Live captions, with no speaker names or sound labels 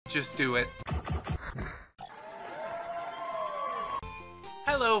Just do it.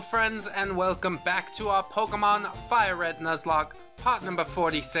 Hello friends, and welcome back to our Pokemon Fire Red Nuzlocke, part number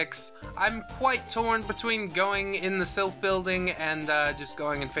 46. I'm quite torn between going in the Sylph building and just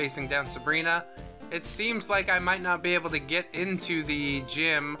going and facing down Sabrina. It seems like I might not be able to get into the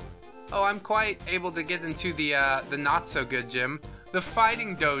gym. Oh, I'm quite able to get into the not so good gym. The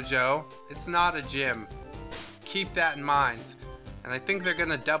fighting dojo. It's not a gym. Keep that in mind. And I think they're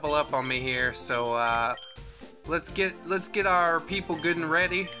gonna double up on me here, so let's get our people good and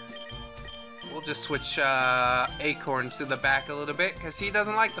ready. We'll just switch Acorn to the back a little bit, because he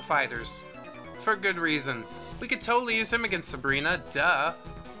doesn't like the fighters. For good reason. We could totally use him against Sabrina, duh.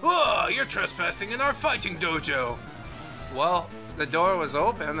 Oh, you're trespassing in our fighting dojo! Well, the door was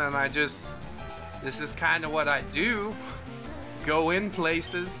open and this is kind of what I do. Go in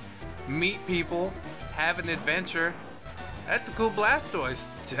places, meet people, have an adventure. That's a cool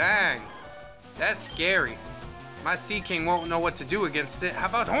Blastoise. Dang, that's scary. My Sea King won't know what to do against it. How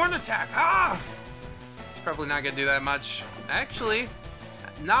about Horn Attack? Ah! It's probably not gonna do that much. Actually,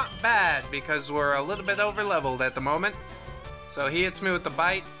 not bad, because we're a little bit over leveled at the moment. So he hits me with the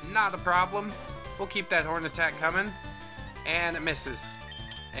bite, not a problem. We'll keep that Horn Attack coming. And it misses.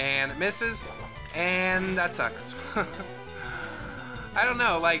 And it misses. And that sucks. I don't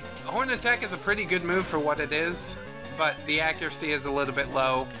know, like, Horn Attack is a pretty good move for what it is, but the accuracy is a little bit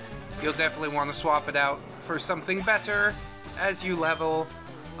low. You'll definitely want to swap it out for something better as you level.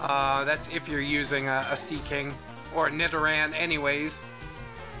 That's if you're using a Sea King, or a Nidoran anyways.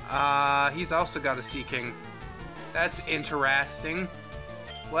 He's also got a Sea King. That's interesting.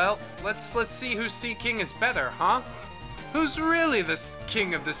 Well, let's see whose Sea King is better, huh? Who's really the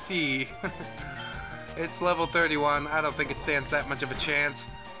king of the sea? It's level 31. I don't think it stands that much of a chance.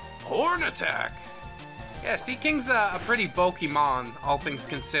 Horn Attack! Yeah, Sea King's a pretty bulky mon, all things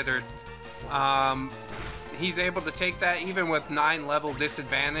considered. He's able to take that even with 9 level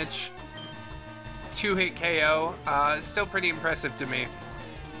disadvantage. 2-hit KO. It's still pretty impressive to me.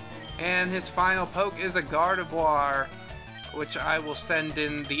 And his final poke is a Gardevoir, which I will send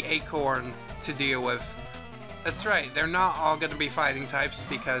in the Acorn to deal with. That's right, they're not all going to be fighting types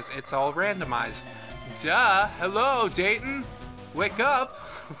because it's all randomized. Duh! Hello, Dayton! Wake up!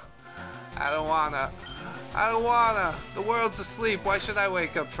 I don't wanna. The world's asleep. Why should I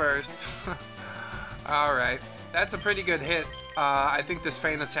wake up first? Alright, that's a pretty good hit. I think this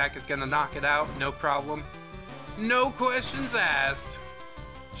Feint Attack is gonna knock it out, no problem. No questions asked.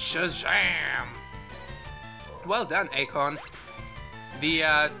 Shazam! Well done, Acorn. The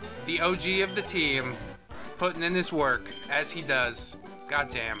OG of the team, putting in his work, as he does.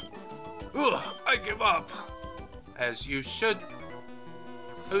 Goddamn. Ugh, I give up. As you should.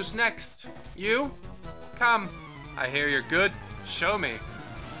 Who's next? You? Come. I hear you're good. Show me.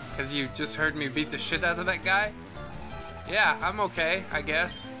 Because you just heard me beat the shit out of that guy? Yeah, I'm okay, I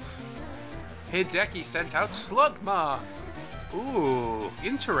guess. Hideki sent out Slugma. Ooh,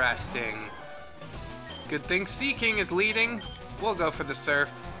 interesting. Good thing Sea King is leading. We'll go for the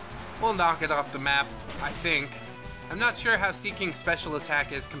Surf. We'll knock it off the map, I think. I'm not sure how Sea King's special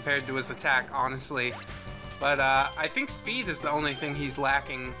attack is compared to his attack, honestly. But I think speed is the only thing he's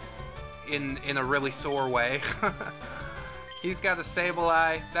lacking in a really sore way. He's got a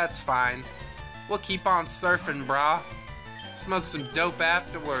Sableye, that's fine. We'll keep on surfing, brah. Smoke some dope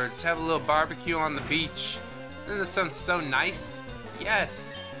afterwards, have a little barbecue on the beach. Doesn't this sound so nice?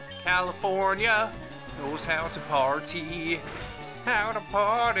 Yes, California knows how to party. How to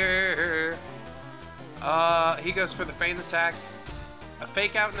party. He goes for the Feint Attack. A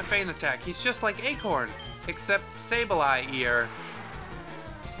Fake Out and a Feint Attack. He's just like Acorn, except Sableye ear.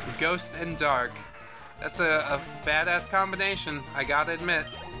 Ghost and Dark. That's a badass combination, I gotta admit.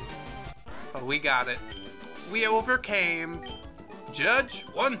 But we got it. We overcame. Judge,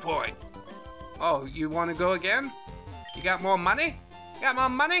 1 point. Oh, you want to go again? You got more money? Got more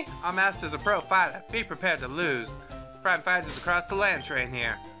money? Our master's a pro fighter. Be prepared to lose. Prime fighters across the land train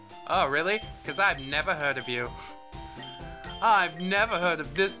here. Oh, really? Because I've never heard of you. I've never heard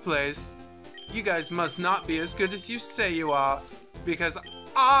of this place. You guys must not be as good as you say you are. Because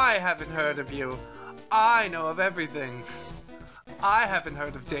I haven't heard of you. I know of everything. I haven't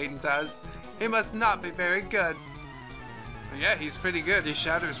heard of Dayton Does. He must not be very good. Yeah, he's pretty good. He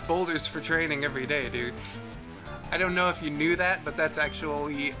shatters boulders for training every day, dude. I don't know if you knew that, but that's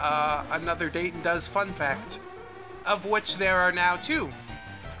actually another Dayton Does fun fact. Of which there are now 2.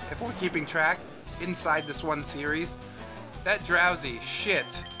 If we're keeping track, inside this one series. That Drowsy,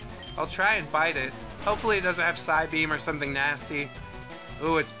 shit. I'll try and bite it. Hopefully it doesn't have Psybeam or something nasty.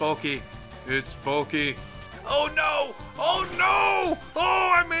 Ooh, it's bulky. It's bulky. Oh no! Oh no!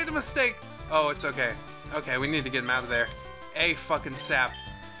 Oh, I made a mistake! Oh, it's okay. Okay, we need to get him out of there. A fucking sap.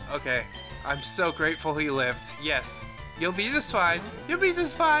 Okay. I'm so grateful he lived. Yes. You'll be just fine. You'll be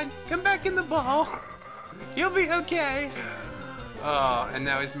just fine. Come back in the ball. You'll be okay. Oh, and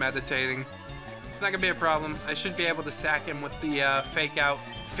now he's meditating. It's not gonna be a problem. I should be able to sack him with the fake out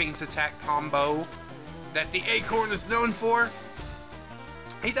feint attack combo that the Acorn is known for.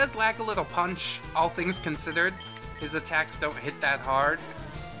 He does lack a little punch, all things considered. His attacks don't hit that hard,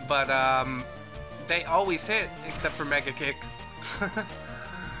 but they always hit, except for Mega Kick.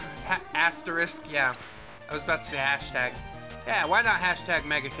 Asterisk, yeah. I was about to say hashtag. Yeah, why not hashtag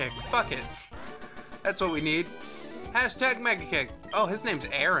Mega Kick? Fuck it. That's what we need. Hashtag Mega Kick. Oh, his name's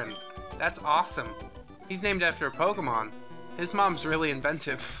Aaron. That's awesome. He's named after a Pokemon. His mom's really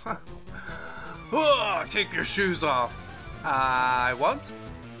inventive. Oh, take your shoes off. I won't.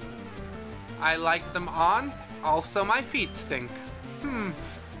 I like them on. Also, my feet stink.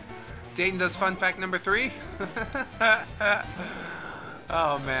 Dayton Does fun fact number 3.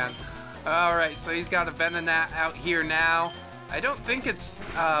 Oh, man. Alright, so he's got a Venonat out here now. I don't think it's,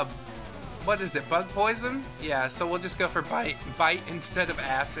 what is it, bug poison? Yeah, so we'll just go for bite. Bite instead of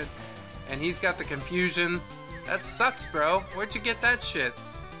acid. And he's got the confusion. That sucks, bro. Where'd you get that shit?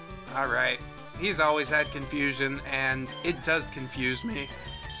 Alright. He's always had confusion, and it does confuse me.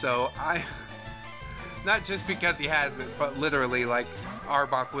 So not just because he has it, but literally, like,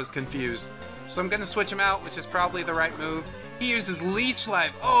 Arbok was confused. So I'm gonna switch him out, which is probably the right move. He uses Leech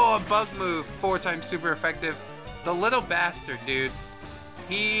Life. Oh, a bug move. 4 times super effective. The little bastard, dude.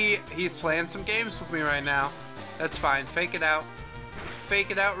 He's playing some games with me right now. That's fine. Fake it out.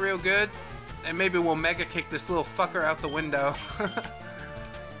 Fake it out real good. And maybe we'll Mega Kick this little fucker out the window.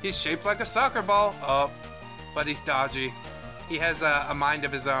 He's shaped like a soccer ball. Oh, but he's dodgy. He has a mind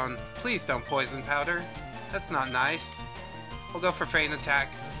of his own. Please don't poison powder. That's not nice. We'll go for feint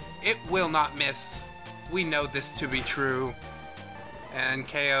attack. It will not miss. We know this to be true. And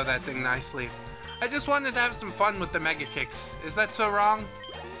KO that thing nicely. I just wanted to have some fun with the Mega Kicks. Is that so wrong?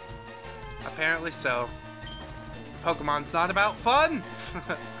 Apparently so. Pokemon's not about fun!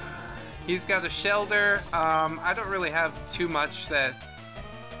 He's got a Shelter. I don't really have too much that...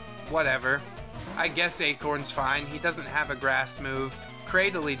 Whatever. I guess Acorn's fine. He doesn't have a grass move.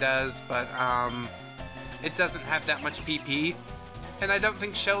 Cradily does, but it doesn't have that much PP. And I don't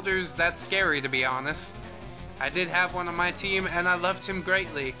think Shelter's that scary, to be honest. I did have one on my team, and I loved him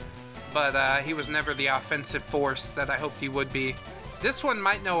greatly. But he was never the offensive force that I hoped he would be. This one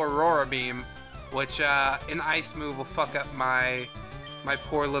might know Aurora Beam, which an Ice move will fuck up my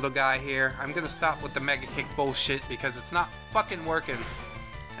poor little guy here. I'm gonna stop with the Mega Kick bullshit because it's not fucking working.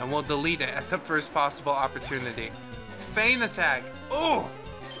 And we'll delete it at the first possible opportunity. Feint attack. Oh!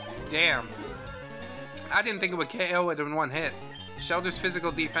 Damn. I didn't think it would KO it in one hit. Shelter's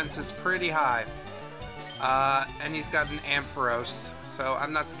physical defense is pretty high. And he's got an Ampharos, so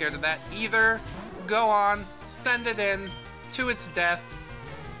I'm not scared of that either. Go on, send it in to its death.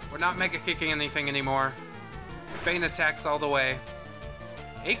 We're not Mega Kicking anything anymore. Feint attacks all the way.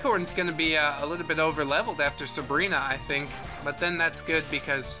 Acorn's gonna be a little bit over leveled after Sabrina, I think. But then that's good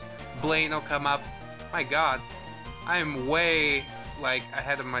because Blaine will come up. My god. I am way, like,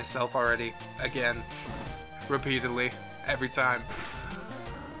 ahead of myself already. Again. Repeatedly. Every time.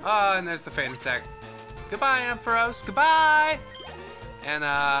 And there's the feint attack. Goodbye, Ampharos. Goodbye! And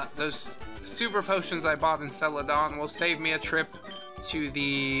those super potions I bought in Celadon will save me a trip to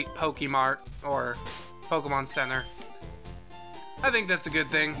the Pokemart or Pokemon Center. I think that's a good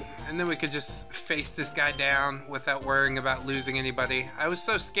thing. And then we could just face this guy down without worrying about losing anybody. I was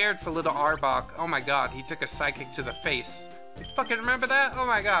so scared for little Arbok. Oh my god, he took a psychic to the face. You fucking remember that? Oh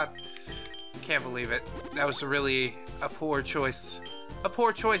my god. Can't believe it. That was really a poor choice. A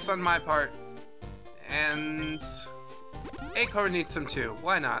poor choice on my part. And Acorn needs some too.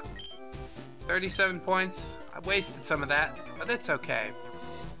 Why not? 37 points. I wasted some of that, but it's okay.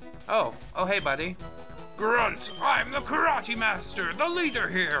 Oh hey buddy. Grunt, I'm the Karate Master, the leader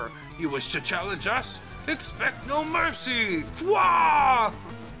here. You wish to challenge us? Expect no mercy. Fwa!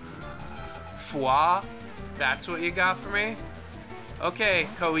 Fwa? That's what you got for me? Okay,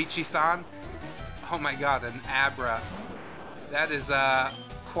 Koichi-san. Oh my god, an Abra. That is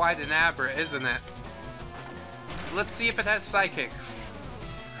quite an Abra, isn't it? Let's see if it has Psychic.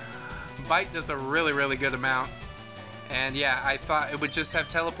 Bite does a really, really good amount. And yeah, I thought it would just have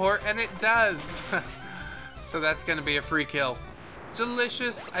Teleport, and it does! So that's gonna be a free kill.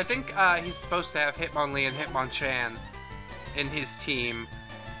 Delicious. I think he's supposed to have Hitmonlee and Hitmonchan in his team.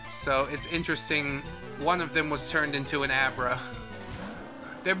 So it's interesting, one of them was turned into an Abra.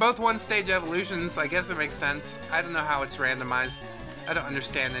 They're both one-stage evolutions. I guess it makes sense. I don't know how it's randomized. I don't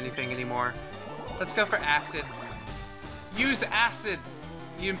understand anything anymore. Let's go for Acid. Use Acid,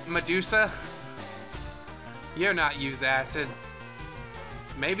 you Medusa. You're not Use Acid.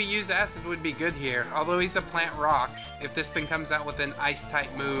 Maybe Use Acid would be good here. Although he's a plant rock. If this thing comes out with an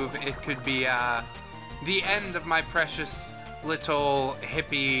ice-type move, it could be the end of my precious little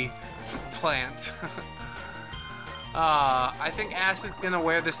hippie plant. I think Acid's gonna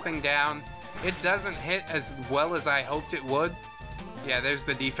wear this thing down. It doesn't hit as well as I hoped it would. Yeah, there's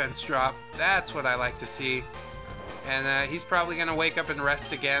the defense drop. That's what I like to see. And he's probably gonna wake up and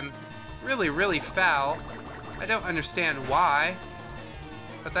rest again. Really, really foul. I don't understand why,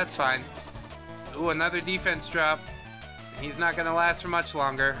 but that's fine. Ooh, another defense drop. He's not gonna last for much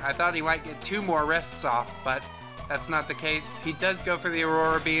longer. I thought he might get 2 more rests off, but that's not the case. He does go for the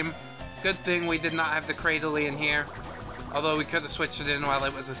Aurora Beam. Good thing we did not have the Cradily in here. Although we could have switched it in while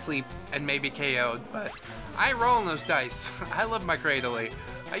it was asleep and maybe KO'd, but I roll on those dice. I love my Cradily.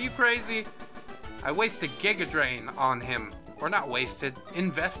 Are you crazy? I wasted Giga Drain on him. Or not wasted,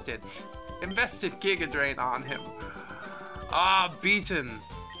 invested. Invested Giga Drain on him. Ah, beaten.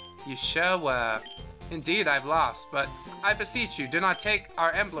 You sure were. Indeed, I've lost, but I beseech you, do not take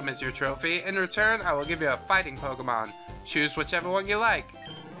our emblem as your trophy. In return, I will give you a fighting Pokemon. Choose whichever one you like.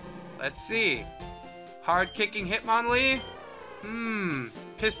 Let's see. Hard-kicking Hitmonlee?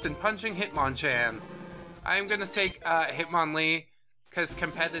 Piston-punching Hitmonchan. I'm gonna take Hitmonlee, because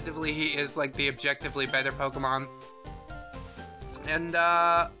competitively he is like the objectively better Pokemon. And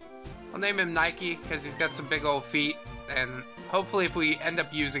I'll name him Nike, because he's got some big old feet, and hopefully if we end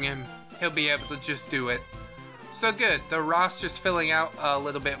up using him, he'll be able to just do it. So good, the roster's filling out a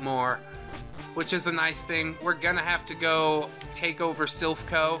little bit more, which is a nice thing. We're gonna have to go take over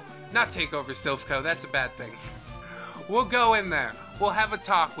Silphco. Not take over Silphco, that's a bad thing. We'll go in there. We'll have a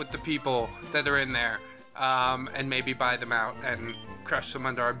talk with the people that are in there, and maybe buy them out and crush them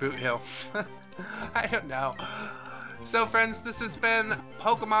under our boot heel. I don't know. So friends, this has been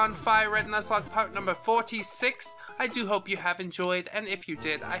Pokemon Fire Red Nuzlocke part number 46. I do hope you have enjoyed, and if you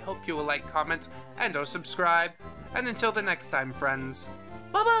did, I hope you will like, comment, and or subscribe. And until the next time, friends,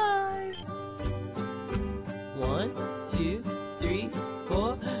 bye-bye! 1, 2, 3,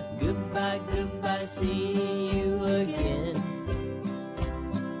 4. Goodbye, goodbye, see you again.